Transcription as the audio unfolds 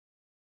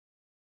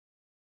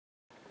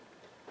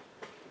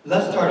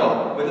Let's start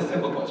off with a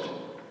simple question.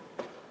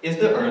 Is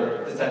the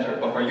Earth the center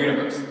of our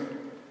universe?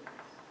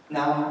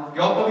 Now,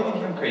 you're all probably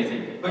thinking I'm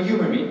crazy, but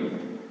humor me.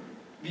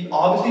 We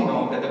obviously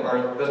know that the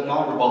Earth does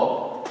not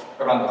revolve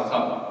around the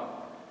Sun.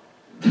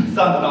 The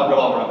Sun does not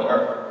revolve around the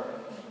Earth.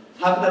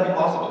 How could that be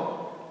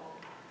possible?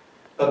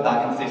 But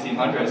back in the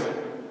 1600s,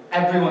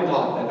 everyone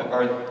thought that the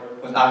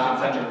Earth was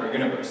actually the center of our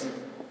universe.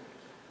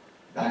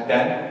 Back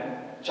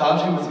then,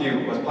 challenging this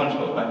view was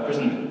punishable by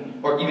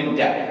imprisonment or even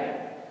death.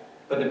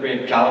 But the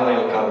brave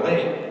Galileo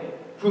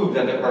Galilei proved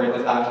that the Earth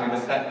is actually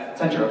the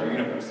center of our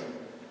universe.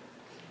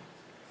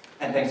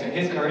 And thanks to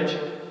his courage,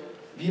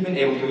 we've been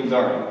able to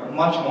learn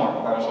much more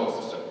about our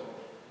solar system.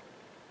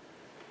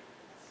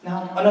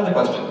 Now, another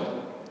question.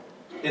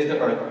 Is the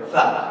Earth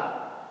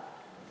flat?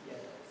 Yes.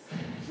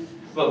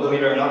 Well,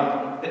 believe it or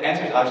not, the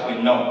answer is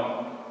actually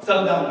no.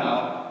 Settle down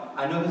now.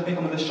 I know this may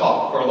come as a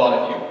shock for a lot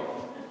of you.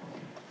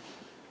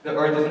 The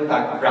Earth is in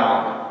fact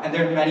round, and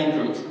there are many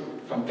proofs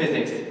from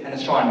physics and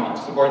astronomy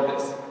to support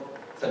this,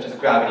 such as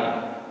gravity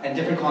and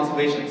different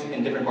constellations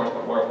in different parts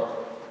of the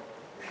world.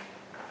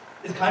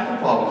 It's kind of a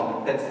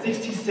problem that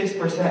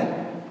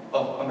 66%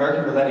 of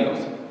American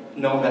millennials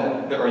know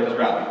that the Earth is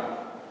round.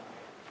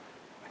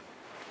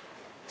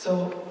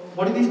 So,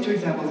 what do these two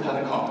examples have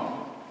in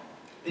common?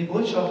 They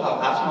both show how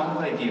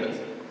astronomical ideas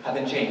have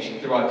been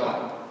changed throughout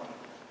time.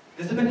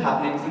 This has been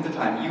happening since the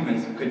time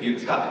humans could view the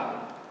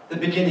sky, the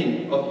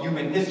beginning of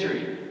human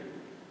history.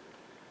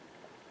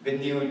 With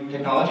new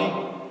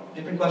technology,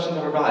 different questions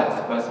have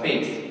arisen about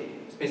space,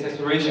 space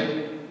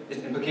exploration,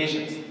 its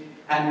implications,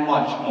 and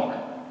much more.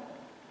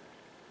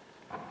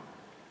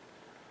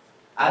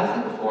 As I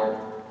said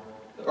before,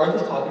 the Earth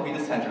is thought to be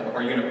the center of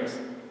our universe.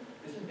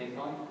 This is based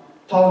on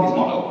Ptolemy's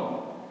model.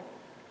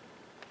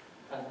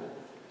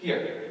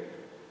 Here.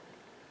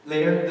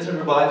 Later, this was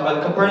revised by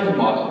the Copernican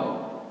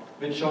model,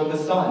 which showed the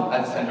Sun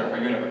as the center of our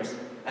universe,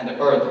 and the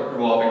Earth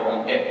revolving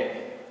around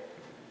it.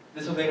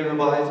 This was later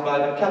revised by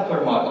the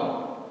Kepler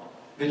model,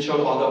 which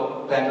showed all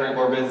the planetary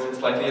orbits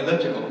slightly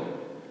elliptical.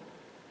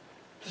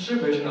 This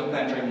revision of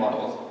planetary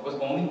models was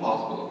only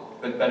possible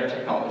with better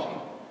technology.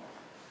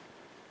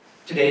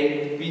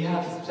 Today, we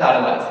have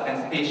satellites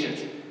and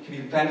spaceships to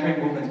view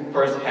planetary movements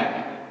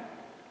firsthand.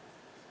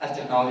 As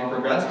technology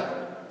progressed,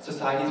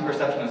 society's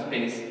perception of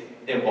space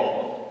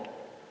evolved.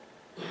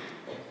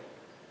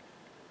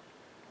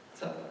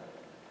 So,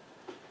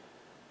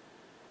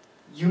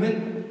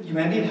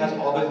 humanity has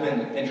always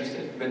been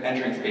interested in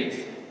entering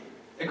space.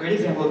 A great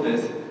example of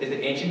this is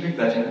the ancient Greek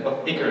legend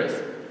of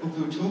Icarus, who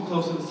flew too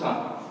close to the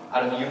sun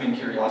out of human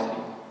curiosity.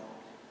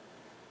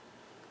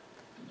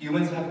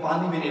 Humans have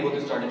finally been able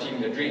to start achieving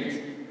their dreams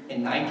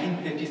in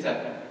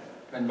 1957,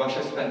 when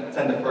Russia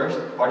sent the first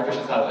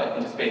artificial satellite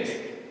into space.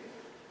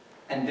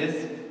 And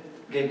this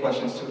gave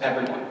questions to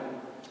everyone.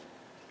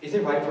 Is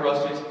it right for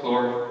us to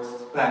explore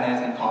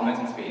planets and comets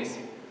in space?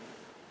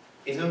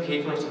 Is it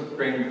okay for us to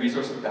bring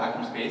resources back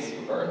from space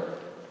to Earth?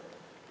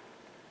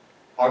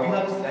 Are we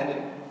allowed to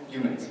send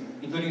humans,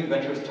 including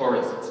adventurous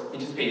tourists,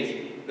 into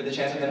space with the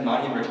chance of them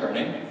not even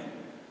returning?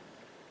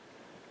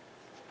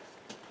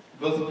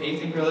 Will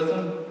space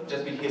imperialism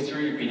just be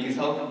history repeating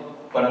itself,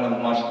 but on a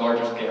much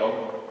larger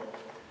scale?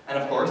 And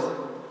of course,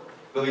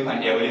 will we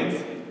find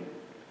aliens?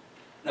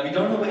 Now, we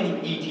don't know any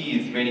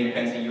ETs raiding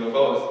fancy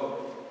UFOs,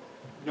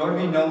 nor do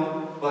we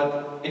know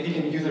but if we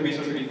can use the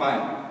resources we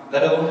find,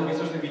 let alone the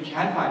resources we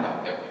can find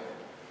out there.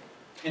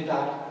 In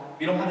fact,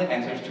 we don't have the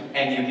answers to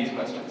any of these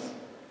questions.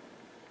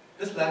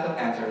 This lack of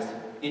answers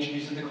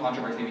introduces the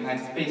controversy behind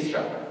space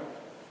travel.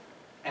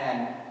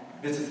 And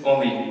this is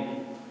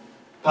only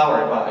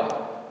powered by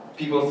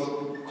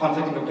people's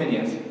conflicting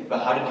opinions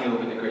about how to deal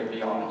with the great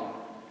beyond.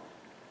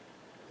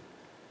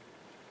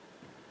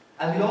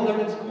 As we all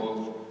learned in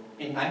school,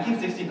 in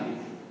 1969,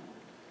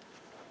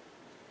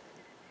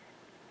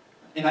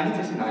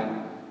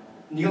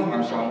 Neil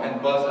Armstrong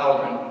and Buzz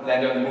Aldrin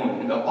landed on the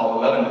moon in the Apollo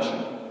 11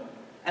 mission.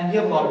 And we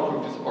have a lot of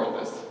proof to support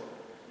this,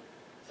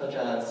 such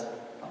as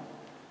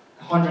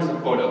hundreds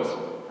of photos,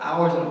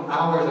 hours and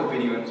hours of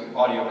video and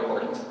audio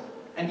recordings,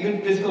 and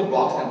even physical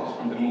rock samples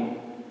from the moon.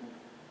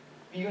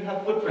 We even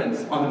have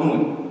footprints on the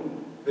moon,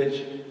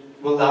 which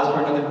will last for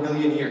another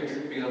million years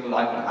because of the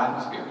life in the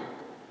atmosphere.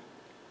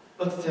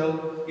 But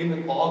still, even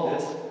with all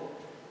this,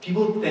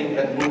 people think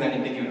that the moon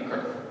landing didn't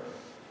occur.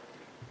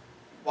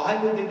 Why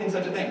would they think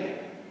such a thing?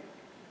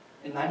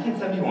 In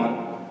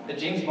 1971, the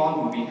James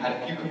Bond movie had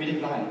a few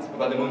comedic lines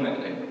about the moon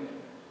landing.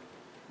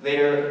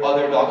 Later,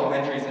 other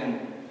documentaries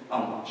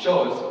and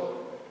shows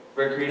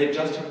were created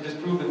just to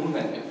disprove the moon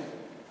landing.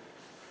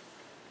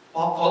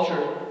 Pop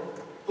culture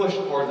pushed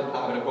towards the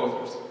avid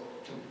opposers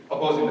to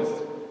opposing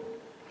this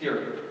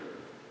theory.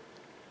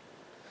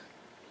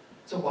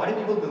 So why do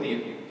people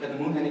believe that the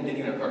moon landing didn't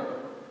even occur?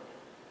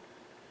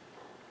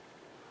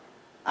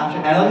 After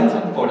analyzing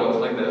some photos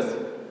like this,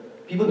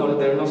 people noticed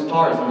there are no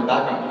stars in the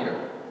background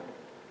here.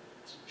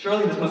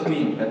 Surely this must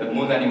mean that the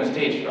moon landing was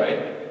staged,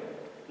 right?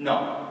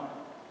 No.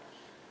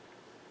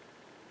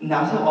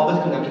 NASA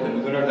always conducted the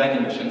lunar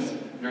landing missions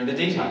during the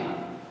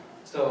daytime.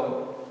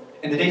 So,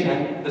 in the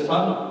daytime, the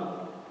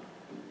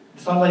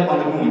The sunlight on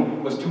the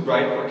moon was too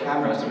bright for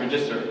cameras to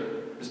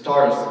register the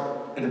stars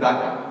in the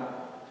background,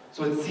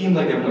 so it seemed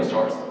like there were no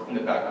stars in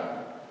the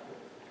background.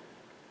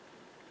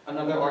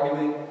 Another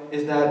argument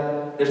is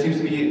that there seems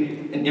to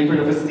be an imprint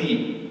of a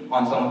sea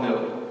on some of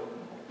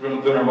the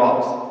lunar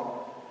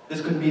rocks. This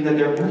could mean that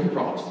they're movie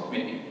props,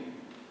 maybe.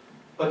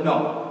 But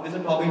no, this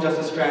is probably just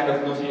a strand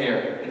of loose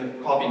hair in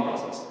the copying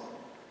process.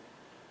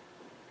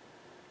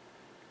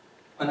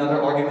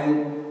 Another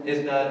argument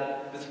is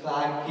that this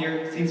flag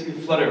here seems to be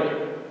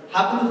fluttering.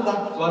 How can the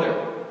flag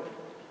flutter?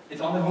 It's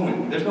on the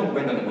moon. There's no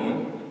wind on the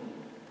moon.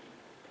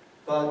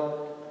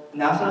 But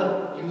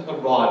NASA used a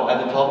rod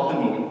at the top of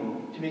the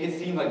moon to make it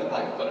seem like the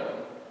flag is fluttering.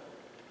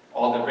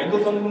 All the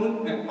wrinkles on the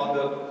moon, on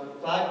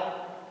the flag,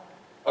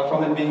 are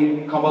from it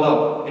being crumpled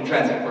up in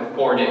transit for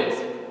 4 days.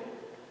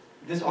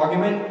 This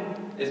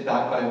argument is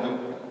backed by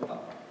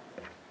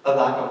a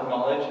lack of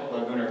knowledge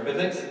about lunar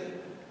physics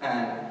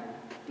and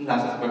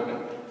NASA's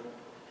equipment.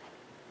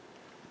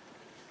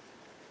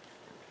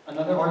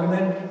 Another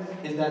argument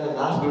is that the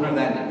last lunar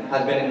landing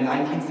has been in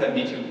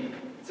 1972.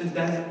 Since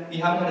then, we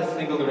haven't had a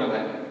single lunar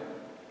landing.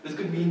 This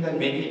could mean that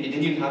maybe it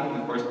didn't even happen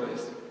in the first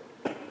place.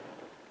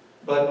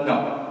 But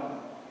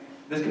no,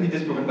 this can be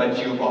disproven by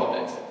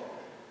geopolitics.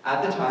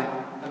 At the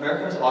time,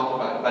 America was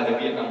occupied by the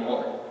Vietnam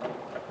War.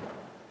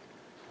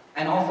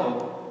 And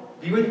also,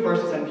 we were the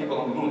first to send people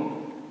on the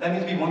moon. That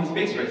means we won the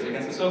space race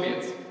against the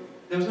Soviets.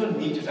 There was no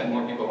need to send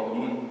more people on the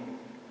moon.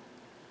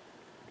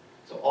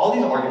 So all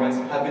these arguments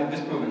have been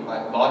disproven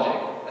by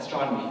logic,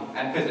 astronomy,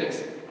 and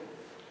physics.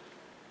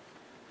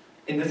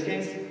 In this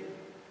case,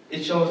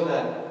 it shows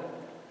that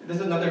this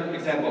is another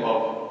example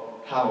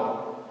of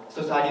how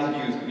society's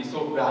views could be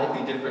so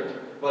radically different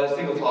about a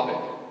single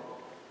topic.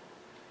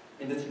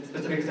 In this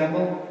specific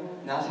example,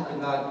 NASA could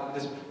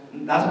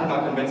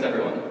not convince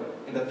everyone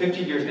in the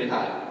 50 years they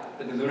had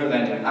that the lunar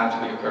landing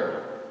actually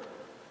occurred.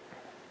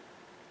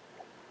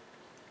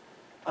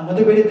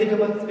 Another way to think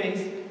about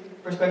space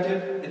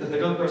perspective is the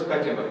literal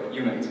perspective of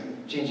humans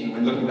changing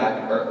when looking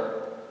back at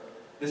Earth.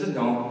 This is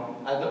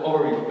known as the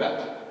overview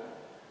effect.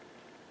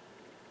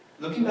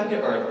 Looking back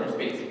at Earth from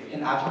space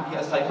can actually be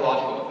a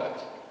psychological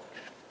effect.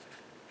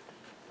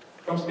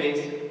 From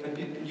space,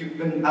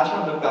 when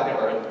astronauts look back at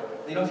Earth,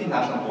 they don't see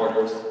national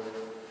borders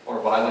or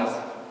violence.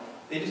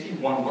 They just see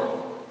one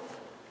world.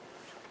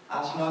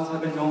 Astronauts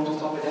have been known to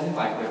stop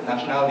identifying with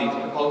nationalities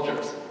or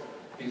cultures,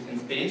 because in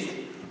space,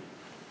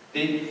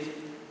 they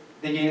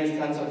gain a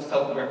sense of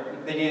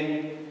self-awareness. They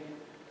gain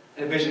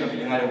a vision of a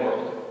united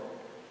world,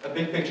 a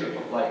big picture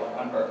of life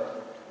on Earth.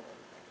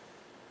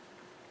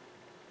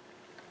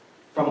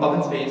 From up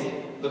in space,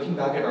 looking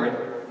back at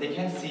Earth, they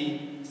can't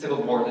see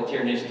civil wars that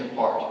tear nations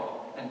apart,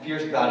 and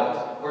fierce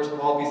battles or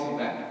small pieces of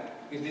land,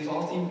 because these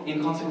all seem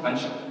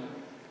inconsequential.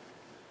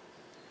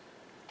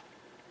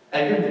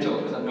 Edgar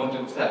Mitchell is known to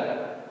have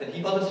said that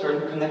he felt a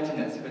certain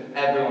connectedness with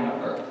everyone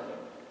on Earth.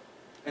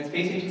 When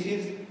space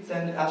agencies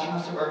send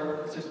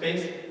astronauts to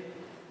space,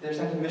 they're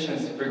sent on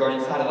missions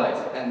regarding satellites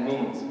and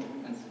moons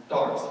and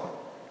stars.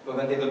 But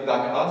when they look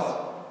back at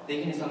us, they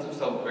gain a sense of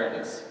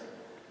self-awareness.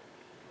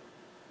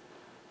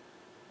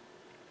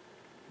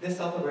 This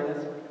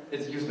self-awareness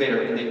is used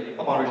later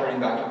upon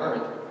returning back to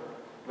Earth,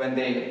 when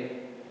they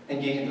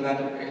engage in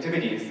philanthropic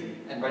activities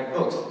and write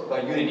books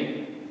about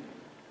unity.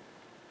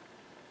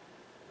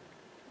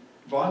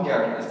 Ron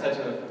Garrett is said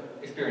to have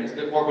experienced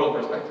the orbital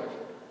perspective,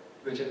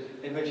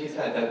 in which he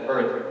said that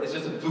Earth is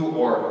just a blue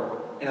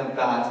orb in a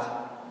vast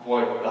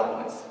void of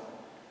blackness.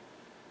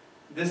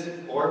 This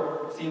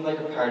orb seemed like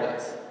a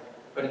paradise,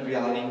 but in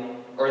reality,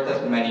 Earth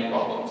has many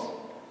problems.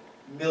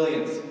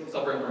 Millions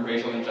suffering from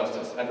racial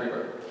injustice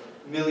everywhere,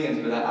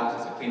 millions without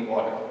access to clean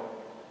water,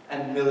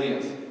 and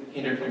millions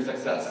hindered from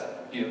success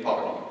due to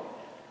poverty.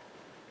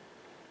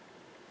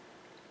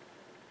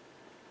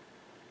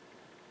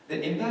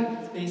 The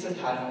impact space has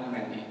had on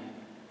humanity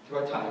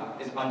throughout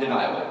time is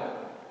undeniable.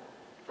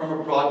 From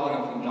a broadening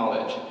of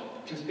knowledge,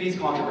 to space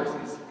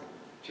controversies,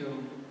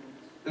 to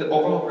the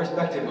overall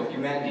perspective of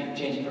humanity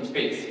changing from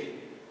space,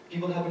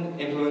 people have been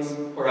influenced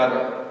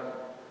forever.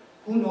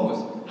 Who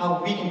knows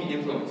how we can be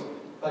influenced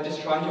by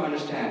just trying to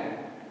understand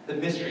the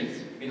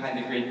mysteries behind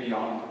the great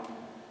beyond.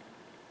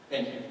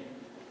 Thank you.